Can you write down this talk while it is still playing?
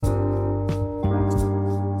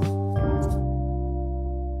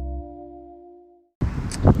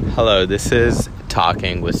Hello, this is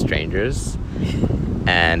Talking with Strangers,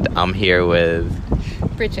 and I'm here with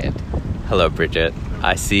Bridget. Hello, Bridget.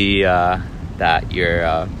 I see that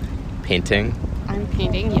you're painting. I'm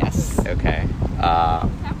painting, yes. Okay.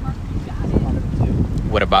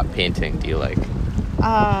 What about painting do you like?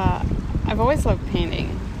 I've always loved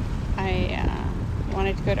painting. I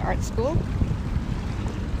wanted to go to art school.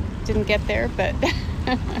 Didn't get there, but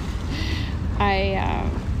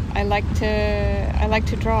I like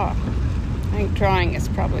to draw. I think drawing is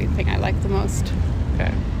probably the thing I like the most.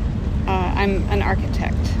 Okay. I'm an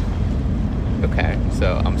architect. Okay,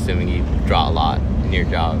 so I'm assuming you draw a lot in your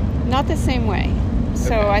job. Not the same way.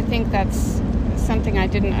 So Okay. I think that's something I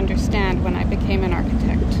didn't understand when I became an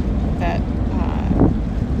architect, that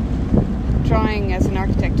drawing as an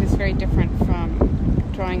architect is very different from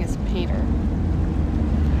drawing as a painter.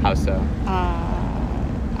 How so?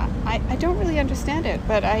 I don't really understand it,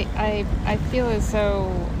 but I feel as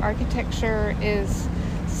though architecture is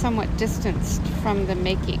somewhat distanced from the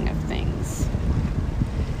making of things.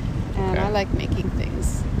 And Okay. I like making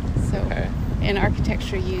things. So Okay. in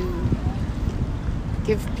architecture you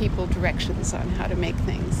give people directions on how to make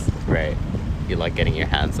things. Right. You like getting your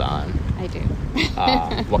hands on. I do.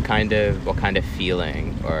 What kind of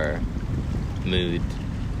feeling or mood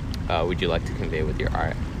would you like to convey with your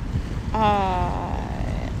art?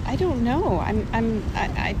 I don't know.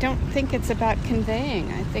 I don't think it's about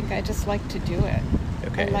conveying. I think I just like to do it.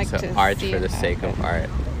 Okay, I like so to art see for the it sake of happen. art.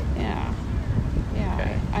 Yeah.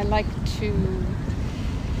 Okay. I like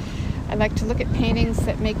to look at paintings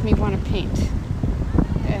that make me want to paint,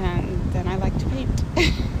 and then I like to paint.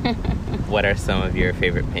 What are some of your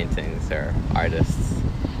favorite paintings or artists?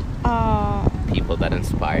 People that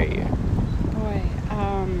inspire you? Boy,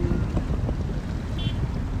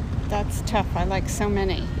 that's tough. I like so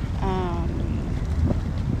many.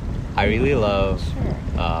 I really love,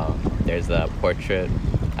 Sure. there's a portrait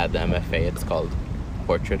at the MFA, it's called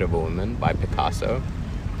Portrait of a Woman by Picasso.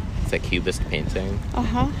 It's a cubist painting.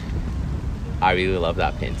 Uh-huh. I really love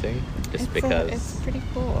that painting, just because, It's pretty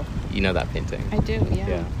cool. you know that painting? I do, yeah.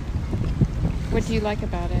 Yeah. What do you like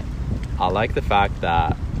about it? I like the fact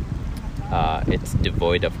that it's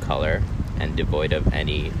devoid of color and devoid of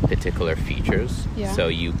any particular features. Yeah. So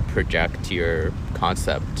you project your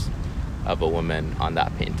concept of a woman on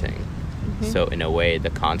that painting. Mm-hmm. So in a way,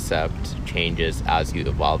 the concept changes as you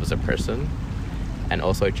evolve as a person, and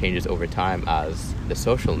also changes over time as the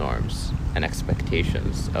social norms and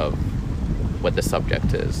expectations of what the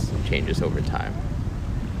subject is changes over time.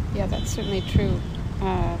 Yeah, that's certainly true.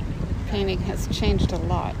 Painting has changed a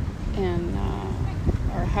lot, and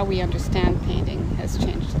or how we understand painting has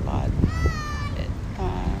changed a lot.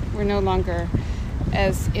 We're no longer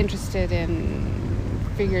as interested in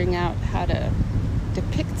figuring out how to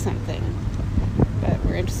depict something, but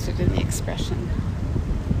we're interested in the expression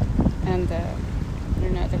and the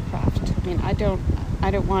craft. I mean, I don't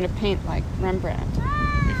want to paint like Rembrandt.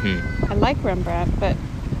 Mm-hmm. I like Rembrandt, but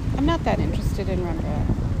I'm not that interested in Rembrandt.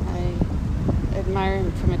 I admire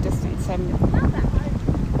him from a distance. I'm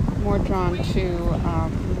more drawn to,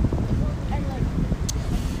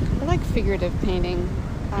 I like figurative painting,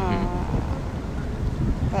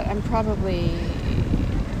 but I'm probably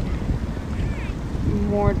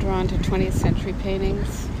more drawn to 20th century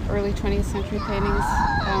paintings, early 20th century paintings.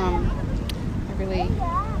 I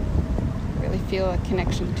really feel a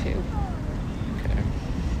connection to. Okay.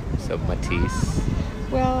 So Matisse.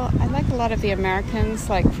 Well, I like a lot of the Americans,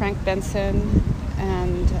 like Frank Benson,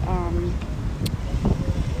 and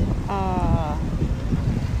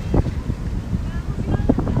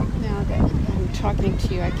now that I'm talking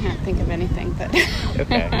to you, I can't think of anything, but...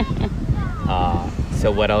 Okay.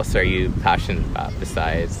 So what else are you passionate about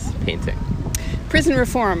besides painting? Prison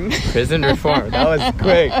reform. Prison reform. That was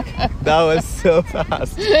quick. That was so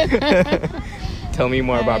fast. Tell me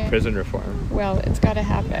more about prison reform. Well, it's got to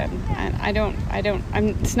happen, and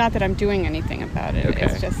it's not that I'm doing anything about it. Okay.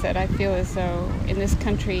 It's just that I feel as though in this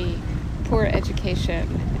country, poor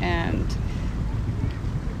education and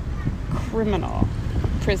criminal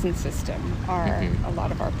prison system are a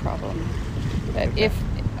lot of our problem. That Okay. if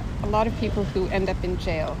a lot of people who end up in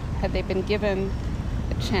jail, had they been given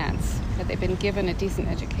a chance, had they been given a decent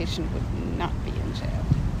education, would not be in jail.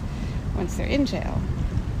 Once they're in jail,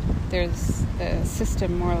 there's the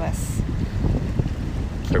system more or less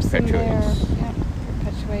keeps them there. Perpetuates. Yeah,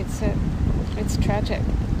 perpetuates it. It's tragic.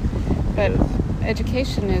 But It is.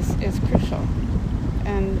 education is crucial,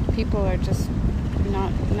 and people are just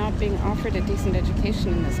not being offered a decent education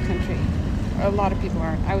in this country. A lot of people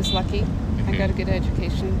aren't. I was lucky. I got a good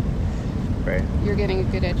education. Right. You're getting a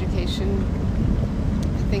good education.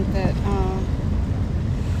 I think that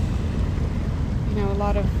a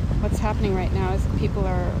lot of what's happening right now is that people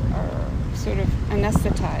are sort of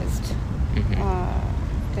anesthetized.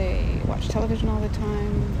 They watch television all the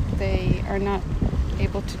time. They are not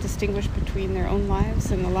able to distinguish between their own lives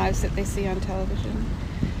and the lives that they see on television.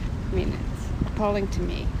 I mean, it's appalling to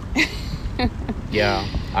me. Yeah,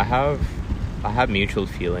 I have mutual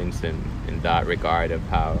feelings in that regard of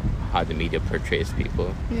how the media portrays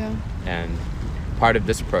people. Yeah. And part of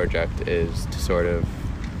this project is to sort of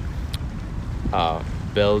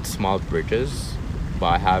build small bridges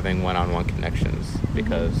by having one-on-one connections,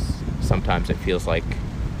 because sometimes it feels like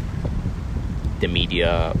the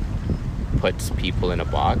media puts people in a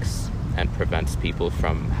box and prevents people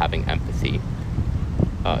from having empathy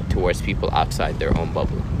towards people outside their own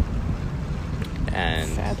bubble. And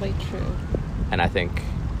sadly true. And I think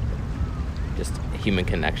just human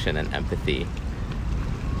connection and empathy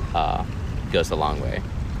goes a long way.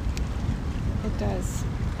 It does.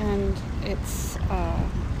 And it's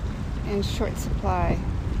in short supply.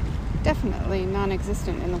 Definitely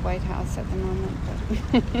non-existent in the White House at the moment,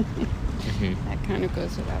 but that kind of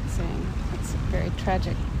goes without saying. It's a very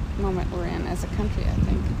tragic moment we're in as a country, I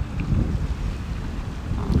think.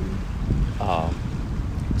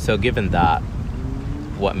 So given that,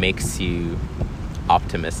 what makes you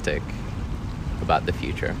optimistic about the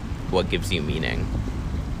future? What gives you meaning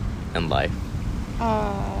in life?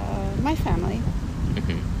 My family.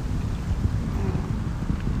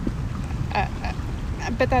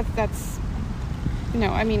 But that's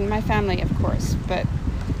I mean, my family, of course, but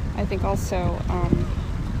I think also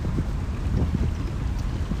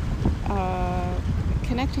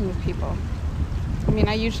connecting with people. I mean,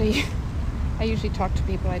 I usually talk to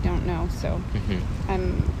people I don't know, so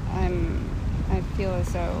I feel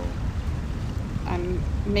as though I'm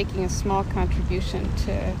making a small contribution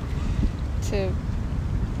to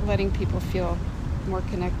letting people feel more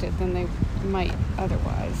connected than they might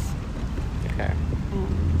otherwise. Okay.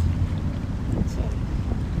 That's it.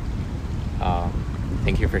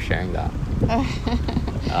 Thank you for sharing that.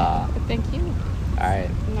 Thank you. All right.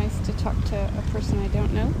 Nice to talk to a person I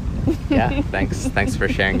don't know. Yeah, thanks. Thanks for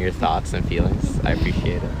sharing your thoughts and feelings. I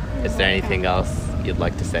appreciate it. Is there anything else you'd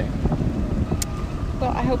like to say?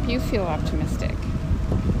 Well, I hope you feel optimistic.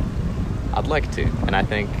 I'd like to, and I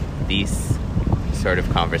think these sort of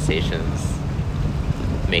conversations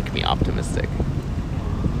make me optimistic.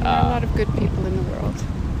 There are a lot of good people in the world.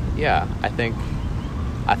 Yeah, I think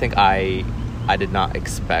I did not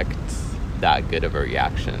expect that good of a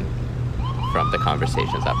reaction from the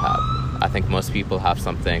conversations I've had. I think most people have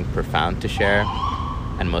something profound to share,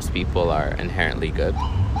 and most people are inherently good.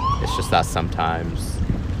 It's just that sometimes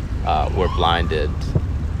we're blinded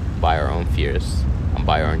by our own fears and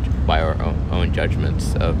by our own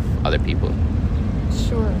judgments of other people.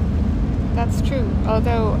 Sure, that's true.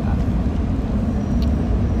 Although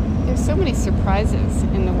there's so many surprises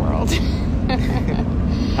in the world.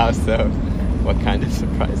 How so? What kind of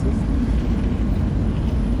surprises?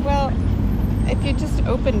 Well, if you're just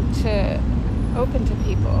open to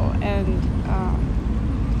people, and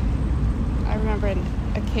I remember an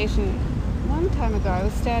occasion one time ago, I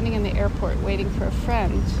was standing in the airport waiting for a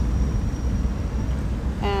friend,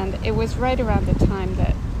 and it was right around the time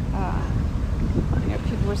that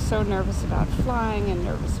people were so nervous about flying and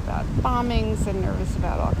nervous about bombings and nervous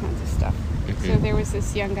about all kinds of stuff. So there was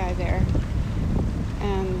this young guy there,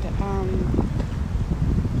 and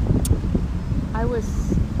I was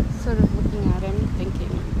sort of looking at him thinking,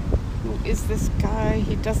 who is this guy?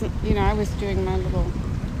 He doesn't, I was doing my little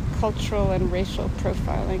cultural and racial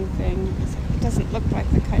profiling thing. I was like, he doesn't look like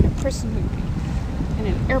the kind of person who'd be in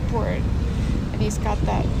an airport. And he's got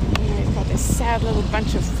that, he's got this sad little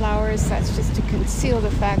bunch of flowers that's just to conceal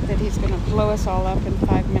the fact that he's going to blow us all up in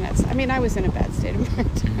 5 minutes. I mean, I was in a bad state of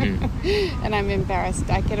mind. And I'm embarrassed.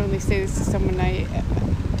 I can only say this to someone I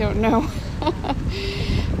don't know.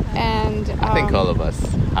 And I think all of us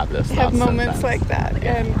have those thoughts have moments sometimes. like that.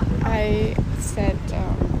 Yeah. And I said,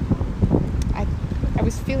 I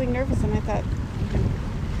was feeling nervous, and I thought,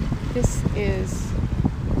 this is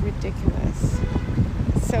ridiculous.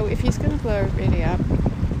 So if he's going to blow everybody up,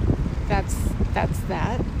 that's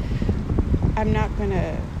that. I'm not going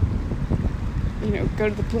to, go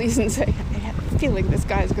to the police and say, I have a feeling this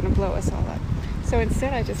guy's going to blow us all up. So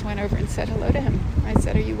instead, I just went over and said hello to him. I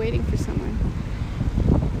said, are you waiting for someone?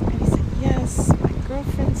 And he said, yes, my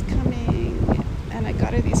girlfriend's coming, and I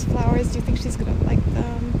got her these flowers. Do you think she's going to like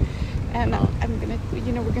them? And I'm going to,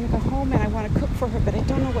 we're going to go home, and I want to cook for her, but I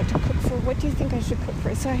don't know what to cook for. What do you think I should cook for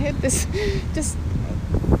her? So I had this,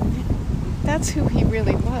 that's who he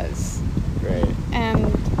really was. Right. And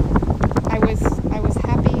I was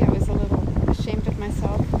happy. I was a little ashamed of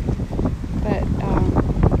myself, but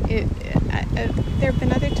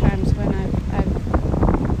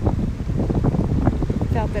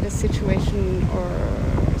felt that a situation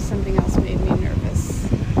or something else made me nervous.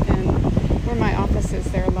 And where my office is,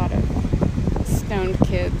 there are a lot of stoned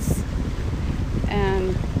kids.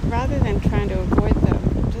 And rather than trying to avoid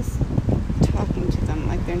them, just talking to them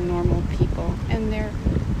like they're normal people. And they're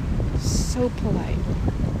so polite.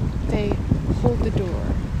 They hold the door.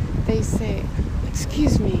 They say,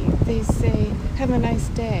 "Excuse me." They say, "Have a nice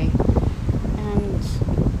day." And,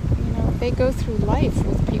 they go through life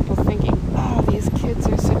with people thinking, "Oh, these kids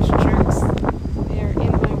are such jerks. They're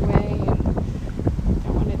in my way and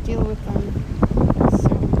I want to deal with them." So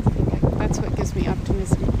I feel like that's what gives me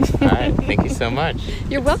optimism. All right. Thank you so much.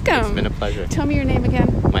 You're welcome. It's been a pleasure. Tell me your name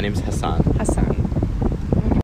again. My name is Hassan.